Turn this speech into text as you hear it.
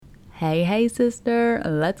Hey, hey, sister,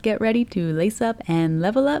 let's get ready to lace up and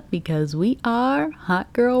level up because we are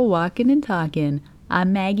Hot Girl Walking and Talking.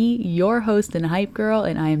 I'm Maggie, your host and hype girl,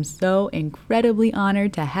 and I am so incredibly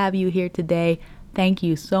honored to have you here today. Thank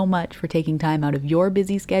you so much for taking time out of your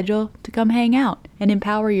busy schedule to come hang out and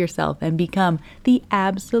empower yourself and become the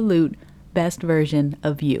absolute best version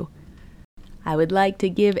of you. I would like to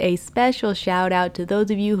give a special shout out to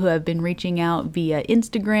those of you who have been reaching out via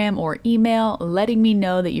Instagram or email, letting me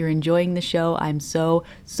know that you're enjoying the show. I'm so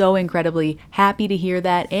incredibly happy to hear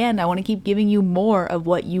that, and I want to keep giving you more of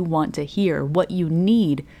what you want to hear, what you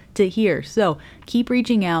need to hear. So keep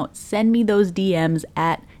reaching out, send me those DMs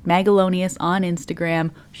at Magalonius on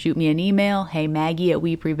Instagram, shoot me an email,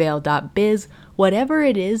 heymaggie@weprevail.biz, whatever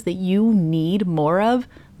it is that you need more of.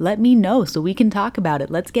 Let me know so we can talk about it.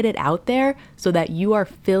 Let's get it out there so that you are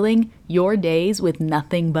filling your days with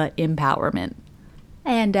nothing but empowerment.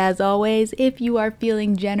 And as always, if you are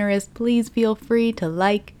feeling generous, please feel free to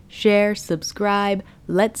like, share, subscribe,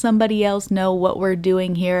 let somebody else know what we're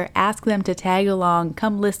doing here, ask them to tag along,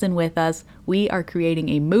 come listen with us. We are creating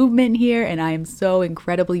a movement here, and I am so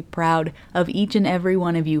incredibly proud of each and every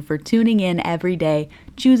one of you for tuning in every day,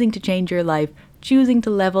 choosing to change your life, choosing to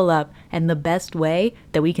level up, and the best way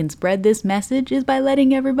that we can spread this message is by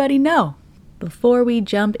letting everybody know. Before we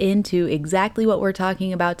jump into exactly what we're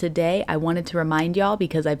talking about today, I wanted to remind y'all,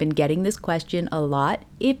 because I've been getting this question a lot,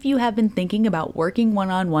 if you have been thinking about working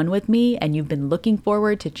one-on-one with me and you've been looking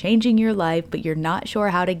forward to changing your life, but you're not sure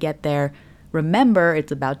how to get there, remember,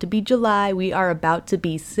 it's about to be July. We are about to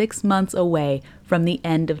be 6 months away from the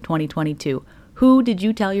end of 2022. Who did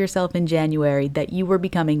you tell yourself in January that you were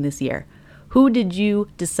becoming this year? Who did you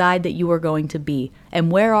decide that you were going to be?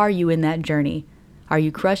 And where are you in that journey? Are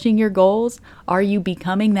you crushing your goals? Are you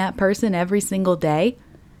becoming that person every single day?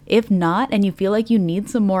 If not, and you feel like you need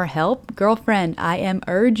some more help, girlfriend, I am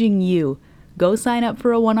urging you, go sign up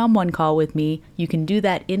for a one-on-one call with me. You can do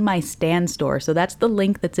that in my Stan store. So that's the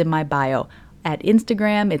link that's in my bio. At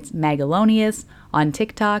Instagram, it's Magalonius. On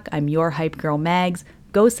TikTok, I'm your hype girl Mags.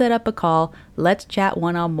 Go set up a call. Let's chat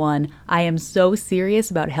one-on-one. I am so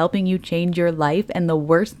serious about helping you change your life, and the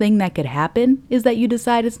worst thing that could happen is that you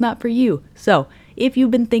decide it's not for you. So if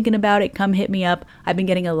you've been thinking about it, come hit me up. I've been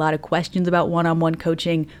getting a lot of questions about one-on-one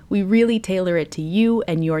coaching. We really tailor it to you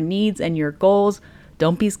and your needs and your goals.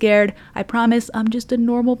 Don't be scared. I promise I'm just a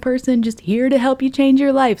normal person, just here to help you change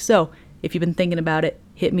your life. So if you've been thinking about it,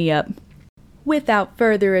 hit me up. Without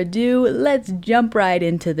further ado, let's jump right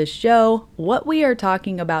into the show. What we are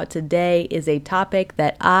talking about today is a topic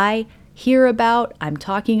that I hear about. I'm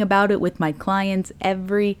talking about it with my clients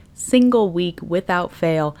every single week without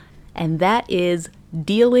fail, and that is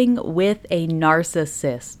dealing with a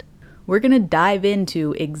narcissist. We're going to dive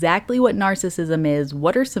into exactly what narcissism is,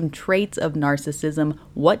 what are some traits of narcissism,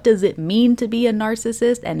 what does it mean to be a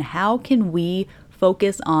narcissist, and how can we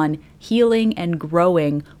focus on healing and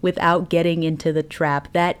growing without getting into the trap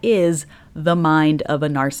that is the mind of a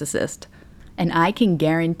narcissist. And I can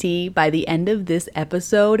guarantee by the end of this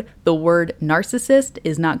episode, the word narcissist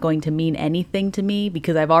is not going to mean anything to me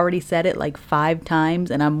because I've already said it like 5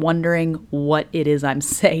 times and I'm wondering what it is I'm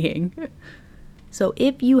saying. So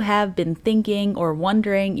if you have been thinking or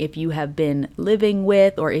wondering if you have been living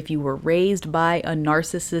with or if you were raised by a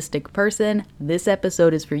narcissistic person, this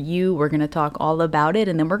episode is for you. We're going to talk all about it,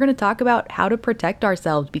 and then we're going to talk about how to protect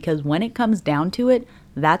ourselves, because when it comes down to it,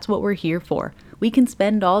 that's what we're here for. We can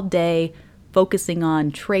spend all day focusing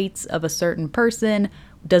on traits of a certain person.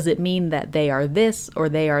 Does it mean that they are this or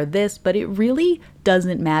they are this? But it really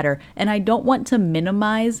doesn't matter. And I don't want to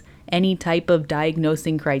minimize any type of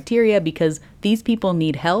diagnosing criteria because these people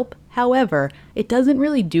need help. However, it doesn't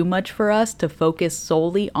really do much for us to focus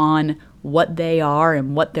solely on what they are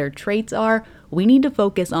and what their traits are. We need to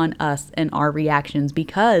focus on us and our reactions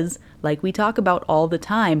because, like we talk about all the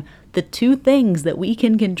time, the 2 things that we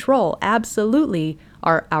can control absolutely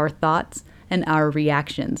are our thoughts and our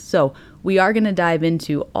reactions. So we are going to dive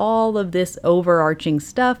into all of this overarching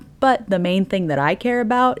stuff, but the main thing that I care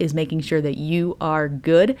about is making sure that you are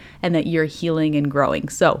good and that you're healing and growing.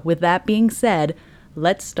 So with that being said,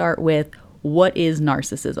 let's start with what is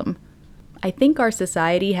narcissism? I think our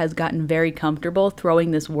society has gotten very comfortable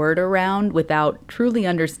throwing this word around without truly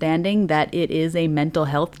understanding that it is a mental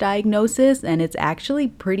health diagnosis and it's actually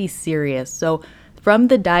pretty serious. So from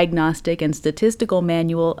the Diagnostic and Statistical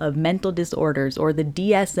Manual of Mental Disorders, or the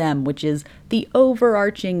DSM, which is the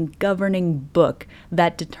overarching governing book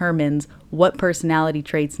that determines what personality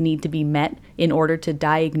traits need to be met in order to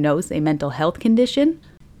diagnose a mental health condition.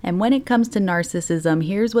 And when it comes to narcissism,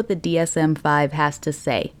 here's what the DSM-5 has to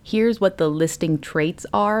say. Here's what the listing traits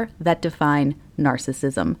are that define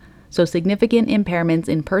narcissism. So significant impairments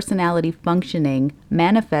in personality functioning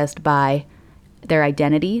manifest by their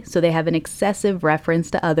identity. So they have an excessive reference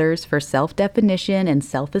to others for self-definition and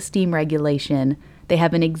self-esteem regulation. They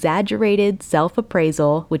have an exaggerated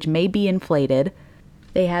self-appraisal, which may be inflated.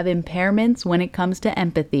 They have impairments when it comes to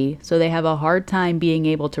empathy, so they have a hard time being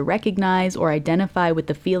able to recognize or identify with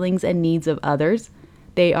the feelings and needs of others.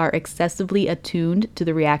 They are excessively attuned to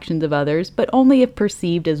the reactions of others, but only if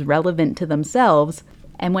perceived as relevant to themselves.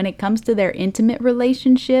 And when it comes to their intimate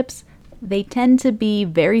relationships, they tend to be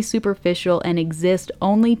very superficial and exist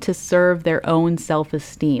only to serve their own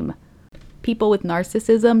self-esteem. People with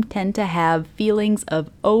narcissism tend to have feelings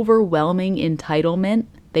of overwhelming entitlement.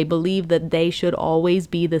 They believe that they should always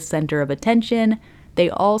be the center of attention. They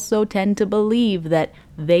also tend to believe that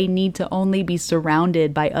they need to only be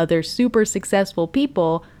surrounded by other super successful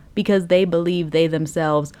people because they believe they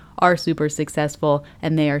themselves are super successful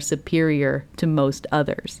and they are superior to most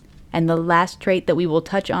others. And the last trait that we will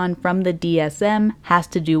touch on from the DSM has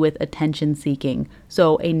to do with attention seeking.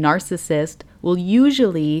 So a narcissist will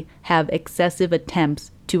usually have excessive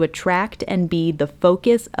attempts to attract and be the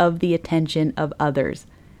focus of the attention of others.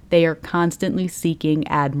 They are constantly seeking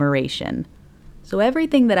admiration. So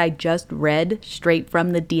everything that I just read straight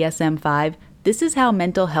from the DSM-5, this is how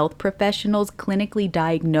mental health professionals clinically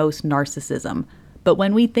diagnose narcissism. But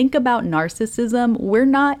when we think about narcissism, we're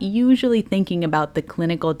not usually thinking about the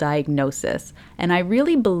clinical diagnosis. And I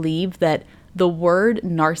really believe that the word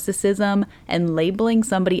narcissism and labeling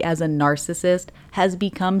somebody as a narcissist has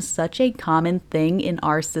become such a common thing in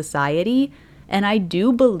our society. And I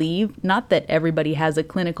do believe, not that everybody has a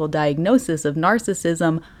clinical diagnosis of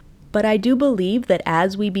narcissism, but I do believe that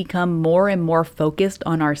as we become more and more focused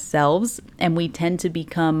on ourselves and we tend to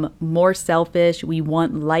become more selfish, we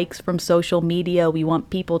want likes from social media, we want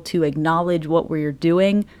people to acknowledge what we're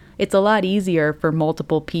doing, it's a lot easier for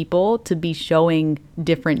multiple people to be showing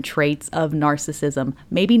different traits of narcissism.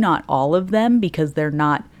 Maybe not all of them because they're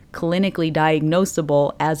not clinically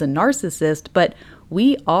diagnosable as a narcissist, but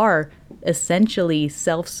we are essentially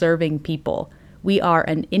self-serving people. We are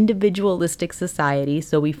an individualistic society,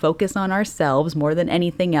 so we focus on ourselves more than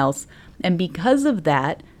anything else. And because of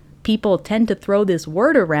that, people tend to throw this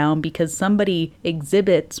word around because somebody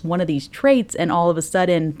exhibits one of these traits and all of a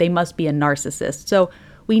sudden they must be a narcissist. So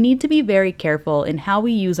we need to be very careful in how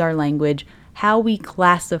we use our language, how we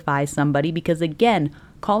classify somebody, because again,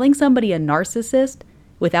 calling somebody a narcissist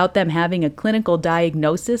without them having a clinical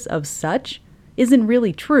diagnosis of such isn't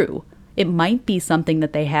really true. It might be something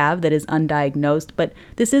that they have that is undiagnosed, but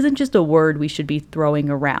this isn't just a word we should be throwing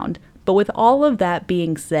around. But with all of that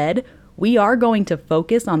being said, we are going to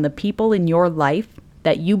focus on the people in your life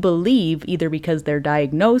that you believe, either because they're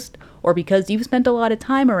diagnosed or because you've spent a lot of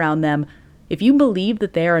time around them. If you believe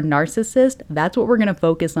that they are a narcissist, that's what we're going to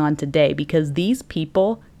focus on today, because these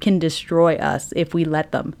people can destroy us if we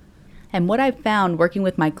let them. And what I've found working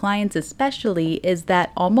with my clients especially is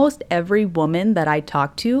that almost every woman that I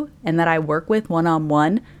talk to and that I work with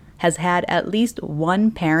one-on-one has had at least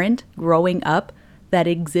one parent growing up that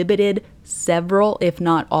exhibited several, if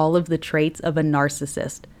not all of the traits of a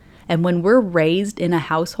narcissist. And when we're raised in a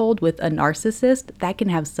household with a narcissist, that can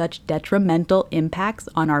have such detrimental impacts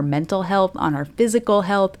on our mental health, on our physical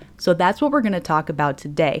health. So that's what we're going to talk about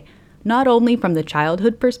today. Not only from the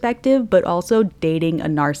childhood perspective, but also dating a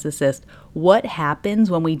narcissist. What happens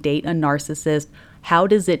when we date a narcissist? How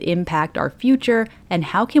does it impact our future? And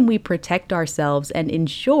how can we protect ourselves and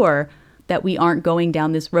ensure that we aren't going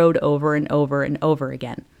down this road over and over and over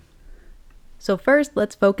again? So first,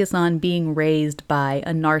 let's focus on being raised by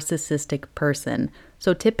a narcissistic person.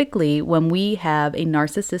 So typically, when we have a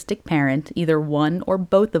narcissistic parent, either one or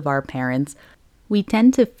both of our parents, we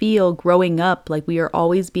tend to feel growing up like we are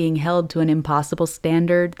always being held to an impossible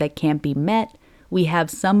standard that can't be met. We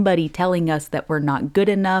have somebody telling us that we're not good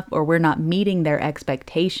enough or we're not meeting their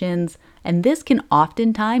expectations. And this can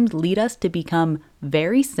oftentimes lead us to become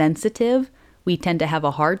very sensitive. We tend to have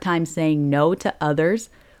a hard time saying no to others.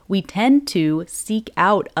 We tend to seek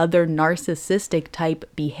out other narcissistic type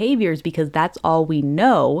behaviors because that's all we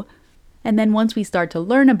know. And then once we start to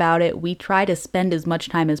learn about it, we try to spend as much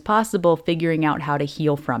time as possible figuring out how to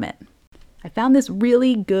heal from it. I found this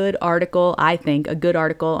really good article, I think, a good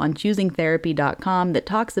article on choosingtherapy.com that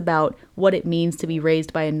talks about what it means to be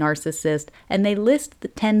raised by a narcissist, and they list the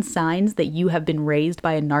 10 signs that you have been raised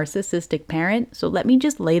by a narcissistic parent, so let me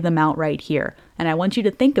just lay them out right here, and I want you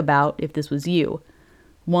to think about if this was you.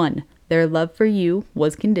 1. Their love for you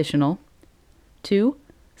was conditional. 2.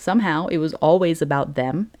 Somehow it was always about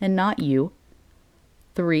them and not you.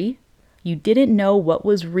 3. You didn't know what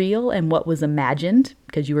was real and what was imagined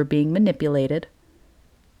because you were being manipulated.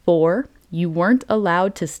 4, you weren't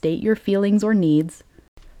allowed to state your feelings or needs.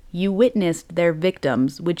 You witnessed their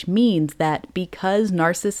victims, which means that because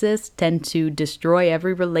narcissists tend to destroy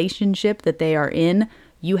every relationship that they are in,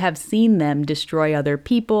 you have seen them destroy other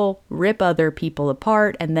people, rip other people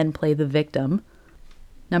apart, and then play the victim.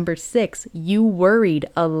 Number 6, you worried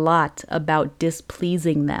a lot about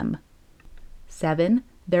displeasing them. 7,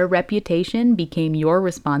 their reputation became your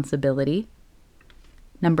responsibility.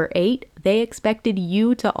 Number 8, they expected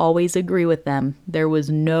you to always agree with them. There was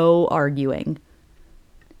no arguing.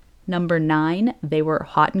 Number 9, they were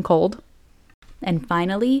hot and cold. And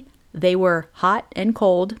finally, they were hot and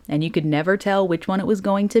cold, and you could never tell which one it was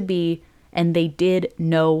going to be, and they did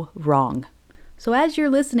no wrong. So as you're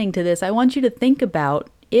listening to this, I want you to think about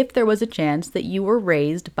if there was a chance that you were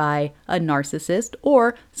raised by a narcissist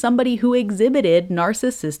or somebody who exhibited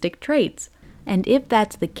narcissistic traits. And if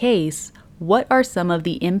that's the case, what are some of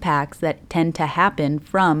the impacts that tend to happen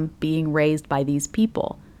from being raised by these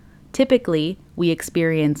people? Typically, we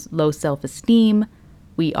experience low self-esteem,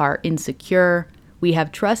 we are insecure, we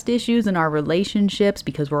have trust issues in our relationships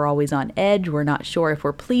because we're always on edge, we're not sure if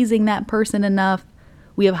we're pleasing that person enough,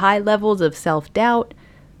 we have high levels of self-doubt,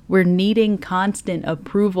 we're needing constant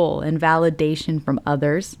approval and validation from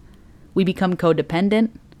others, we become codependent,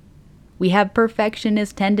 we have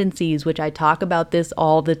perfectionist tendencies, which I talk about this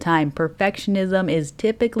all the time. Perfectionism is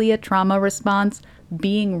typically a trauma response.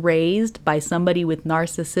 Being raised by somebody with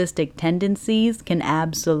narcissistic tendencies can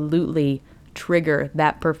absolutely trigger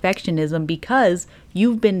that perfectionism because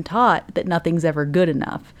you've been taught that nothing's ever good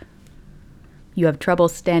enough. You have trouble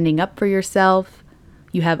standing up for yourself.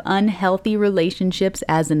 You have unhealthy relationships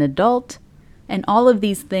as an adult. And all of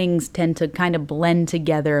these things tend to kind of blend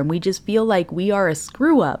together, and we just feel like we are a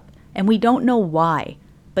screw up. And we don't know why.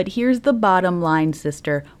 But here's the bottom line,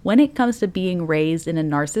 sister. When it comes to being raised in a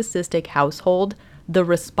narcissistic household, the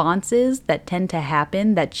responses that tend to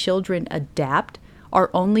happen that children adapt are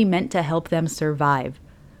only meant to help them survive.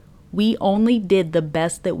 We only did the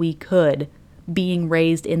best that we could being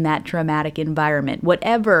raised in that traumatic environment,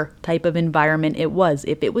 whatever type of environment it was.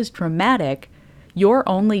 If it was traumatic, your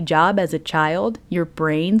only job as a child, your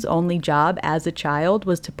brain's only job as a child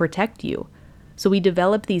was to protect you. So we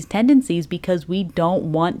develop these tendencies because we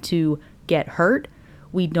don't want to get hurt.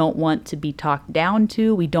 We don't want to be talked down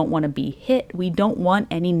to. We don't want to be hit. We don't want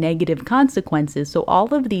any negative consequences. So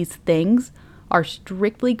all of these things are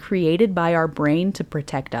strictly created by our brain to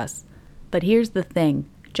protect us. But here's the thing.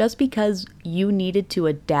 Just because you needed to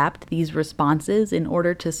adapt these responses in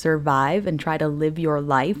order to survive and try to live your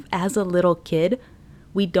life as a little kid,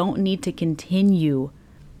 we don't need to continue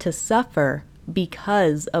to suffer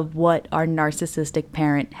because of what our narcissistic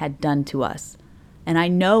parent had done to us. And I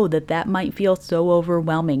know that that might feel so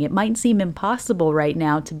overwhelming. It might seem impossible right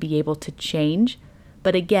now to be able to change.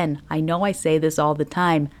 But again, I know I say this all the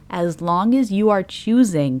time, as long as you are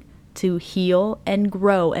choosing to heal and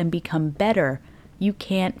grow and become better, you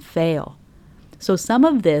can't fail. So some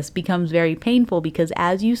of this becomes very painful because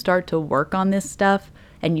as you start to work on this stuff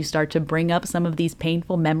and you start to bring up some of these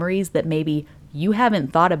painful memories that maybe you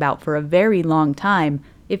haven't thought about for a very long time,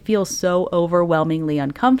 it feels so overwhelmingly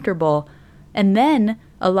uncomfortable. And then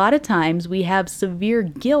a lot of times we have severe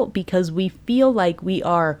guilt because we feel like we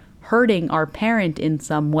are hurting our parent in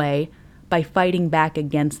some way by fighting back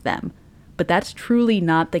against them. But that's truly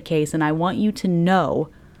not the case. And I want you to know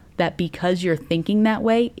that because you're thinking that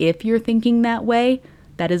way, if you're thinking that way,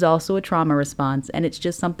 that is also a trauma response. And it's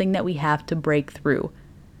just something that we have to break through.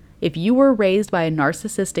 If you were raised by a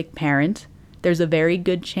narcissistic parent, there's a very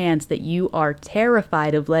good chance that you are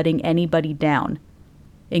terrified of letting anybody down,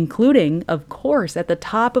 including, of course, at the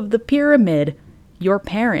top of the pyramid, your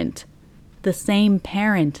parent. The same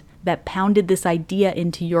parent that pounded this idea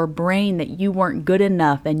into your brain that you weren't good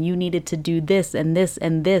enough and you needed to do this and this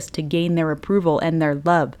and this to gain their approval and their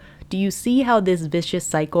love. Do you see how this vicious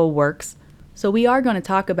cycle works? So we are going to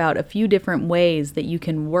talk about a few different ways that you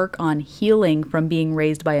can work on healing from being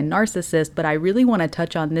raised by a narcissist, but I really want to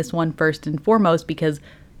touch on this one first and foremost because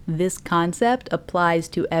this concept applies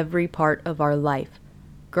to every part of our life.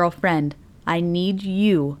 Girlfriend, I need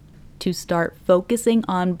you to start focusing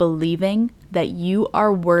on believing that you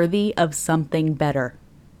are worthy of something better.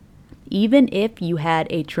 Even if you had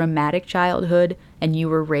a traumatic childhood and you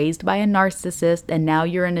were raised by a narcissist and now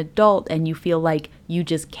you're an adult and you feel like you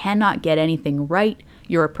just cannot get anything right,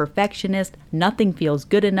 you're a perfectionist, nothing feels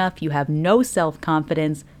good enough, you have no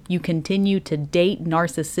self-confidence, you continue to date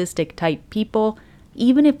narcissistic type people,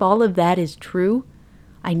 even if all of that is true,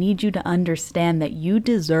 I need you to understand that you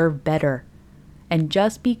deserve better. And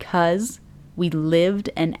just because we lived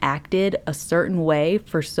and acted a certain way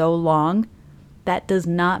for so long that does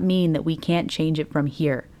not mean that we can't change it from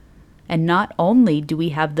here. And not only do we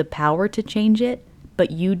have the power to change it,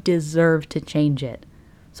 but you deserve to change it.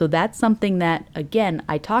 So that's something that, again,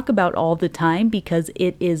 I talk about all the time because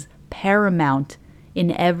it is paramount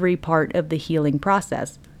in every part of the healing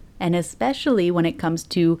process. And especially when it comes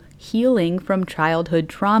to healing from childhood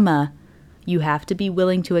trauma, you have to be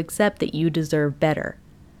willing to accept that you deserve better.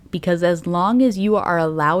 Because as long as you are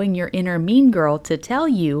allowing your inner mean girl to tell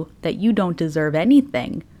you that you don't deserve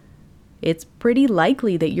anything, it's pretty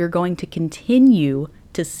likely that you're going to continue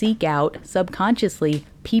to seek out subconsciously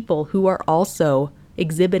people who are also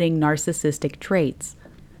exhibiting narcissistic traits.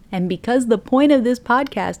 And because the point of this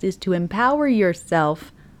podcast is to empower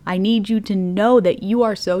yourself, I need you to know that you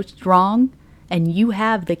are so strong and you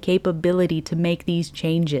have the capability to make these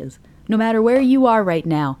changes. No matter where you are right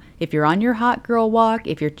now, if you're on your hot girl walk,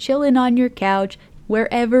 if you're chilling on your couch,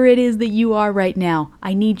 wherever it is that you are right now,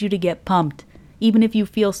 I need you to get pumped. Even if you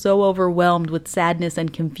feel so overwhelmed with sadness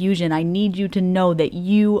and confusion, I need you to know that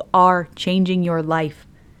you are changing your life.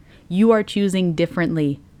 You are choosing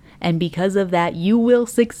differently. And because of that, you will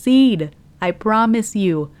succeed. I promise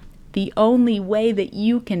you. The only way that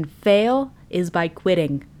you can fail is by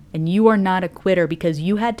quitting. And you are not a quitter because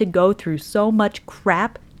you had to go through so much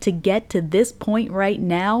crap to get to this point right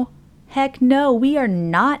now. Heck no, we are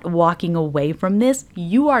not walking away from this.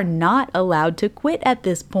 You are not allowed to quit at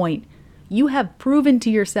this point. You have proven to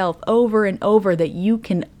yourself over and over that you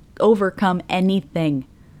can overcome anything.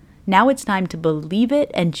 Now it's time to believe it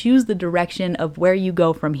and choose the direction of where you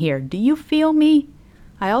go from here. Do you feel me?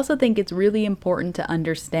 I also think it's really important to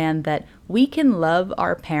understand that we can love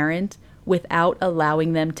our parent without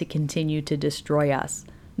allowing them to continue to destroy us.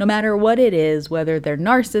 No matter what it is, whether they're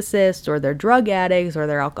narcissists or they're drug addicts or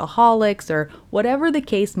they're alcoholics or whatever the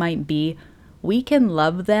case might be, we can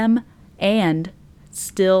love them and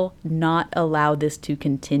still not allow this to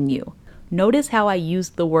continue. Notice how I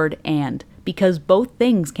used the word and, because both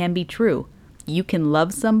things can be true. You can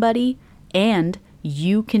love somebody and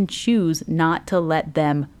you can choose not to let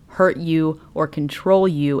them hurt you or control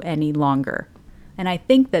you any longer. And I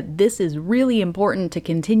think that this is really important to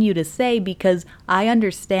continue to say because I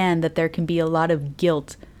understand that there can be a lot of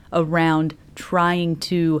guilt around trying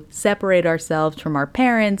to separate ourselves from our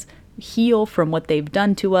parents, heal from what they've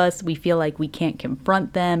done to us. We feel like we can't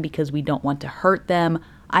confront them because we don't want to hurt them.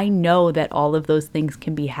 I know that all of those things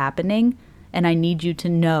can be happening, and I need you to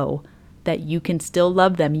know that you can still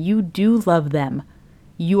love them. You do love them.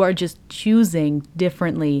 You are just choosing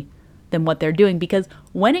differently than what they're doing, because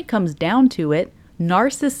when it comes down to it,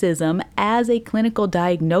 narcissism as a clinical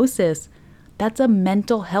diagnosis, that's a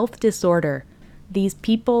mental health disorder. These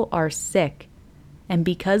people are sick. And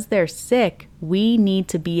because they're sick, we need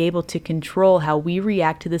to be able to control how we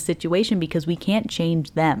react to the situation because we can't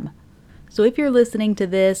change them. So if you're listening to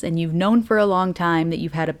this and you've known for a long time that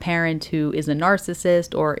you've had a parent who is a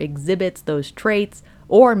narcissist or exhibits those traits,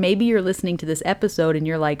 or maybe you're listening to this episode and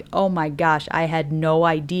you're like, oh my gosh, I had no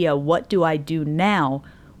idea. What do I do now?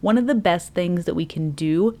 One of the best things that we can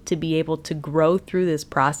do to be able to grow through this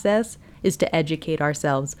process is to educate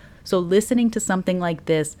ourselves. So listening to something like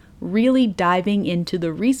this, really diving into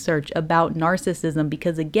the research about narcissism,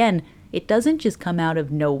 because again, it doesn't just come out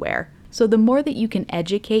of nowhere. So the more that you can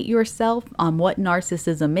educate yourself on what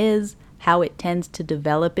narcissism is, how it tends to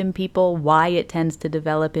develop in people, why it tends to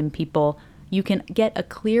develop in people, you can get a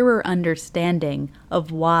clearer understanding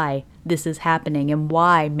of why this is happening and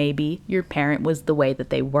why maybe your parent was the way that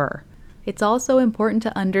they were. It's also important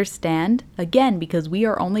to understand, again, because we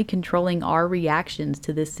are only controlling our reactions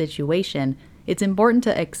to this situation, it's important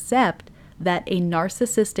to accept that a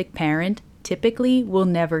narcissistic parent typically will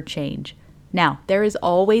never change. Now, there is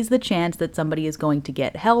always the chance that somebody is going to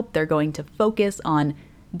get help. They're going to focus on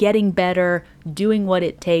getting better, doing what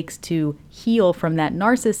it takes to heal from that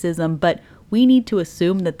narcissism, but we need to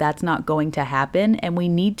assume that that's not going to happen, and we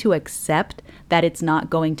need to accept that it's not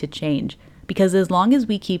going to change. Because as long as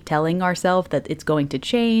we keep telling ourselves that it's going to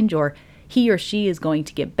change or he or she is going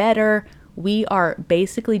to get better, we are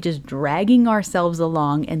basically just dragging ourselves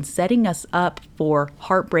along and setting us up for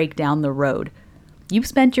heartbreak down the road. You've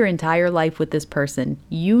spent your entire life with this person.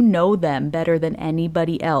 You know them better than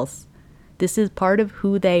anybody else. This is part of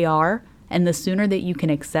who they are, and the sooner that you can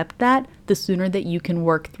accept that, the sooner that you can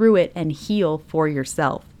work through it and heal for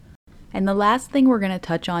yourself. And the last thing we're going to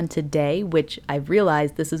touch on today, which I've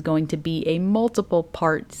realized this is going to be a multiple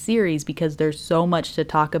part series because there's so much to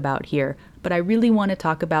talk about here, but I really want to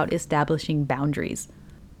talk about establishing boundaries.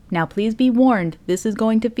 Now, please be warned, this is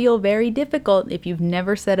going to feel very difficult if you've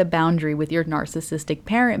never set a boundary with your narcissistic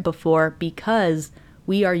parent before, because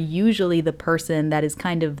we are usually the person that is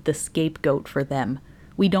kind of the scapegoat for them.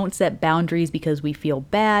 We don't set boundaries because we feel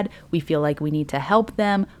bad, we feel like we need to help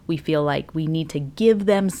them, we feel like we need to give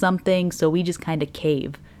them something, so we just kind of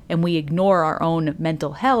cave. And we ignore our own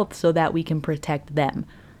mental health so that we can protect them.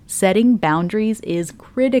 Setting boundaries is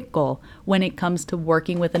critical when it comes to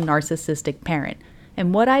working with a narcissistic parent.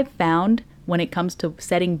 And what I've found when it comes to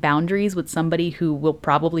setting boundaries with somebody who will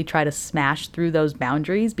probably try to smash through those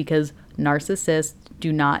boundaries, because narcissists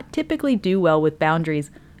do not typically do well with boundaries,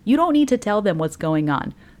 you don't need to tell them what's going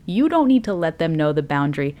on. You don't need to let them know the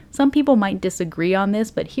boundary. Some people might disagree on this,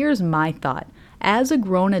 but here's my thought. As a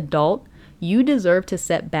grown adult, you deserve to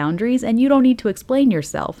set boundaries and you don't need to explain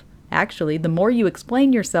yourself. Actually, the more you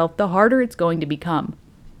explain yourself, the harder it's going to become.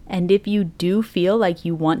 And if you do feel like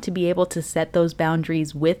you want to be able to set those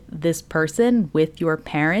boundaries with this person, with your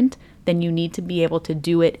parent, then you need to be able to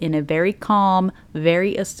do it in a very calm,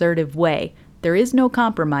 very assertive way. There is no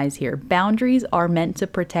compromise here. Boundaries are meant to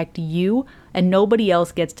protect you, and nobody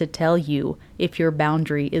else gets to tell you if your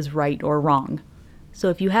boundary is right or wrong. So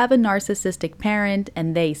if you have a narcissistic parent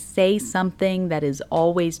and they say something that is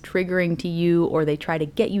always triggering to you, or they try to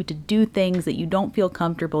get you to do things that you don't feel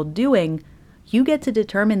comfortable doing, you get to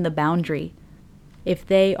determine the boundary. If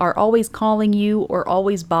they are always calling you or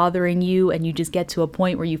always bothering you and you just get to a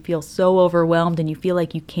point where you feel so overwhelmed and you feel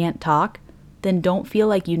like you can't talk, then don't feel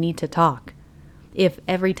like you need to talk. If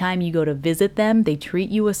every time you go to visit them, they treat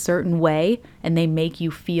you a certain way and they make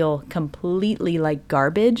you feel completely like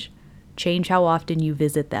garbage, change how often you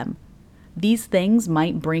visit them. These things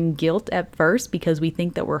might bring guilt at first because we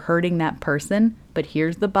think that we're hurting that person, but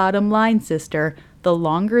here's the bottom line, sister. The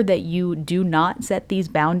longer that you do not set these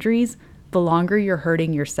boundaries, the longer you're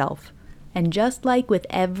hurting yourself. And just like with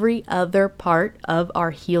every other part of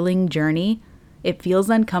our healing journey, it feels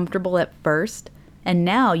uncomfortable at first, and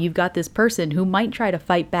now you've got this person who might try to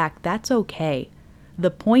fight back. That's okay.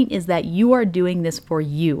 The point is that you are doing this for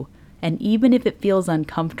you. And even if it feels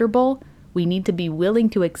uncomfortable, we need to be willing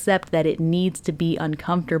to accept that it needs to be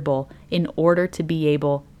uncomfortable in order to be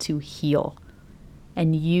able to heal.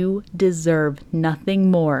 And you deserve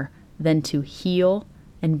nothing more than to heal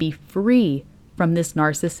and be free from this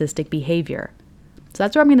narcissistic behavior. So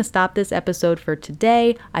that's where I'm going to stop this episode for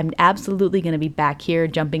today. I'm absolutely going to be back here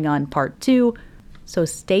jumping on part 2. So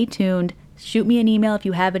stay tuned. Shoot me an email if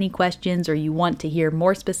you have any questions or you want to hear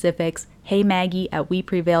more specifics. Hey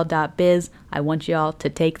Maggie@weprevail.biz. I want y'all to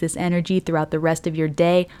take this energy throughout the rest of your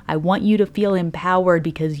day. I want you to feel empowered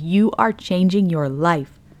because you are changing your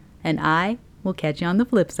life. And I will catch you on the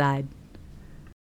flip side.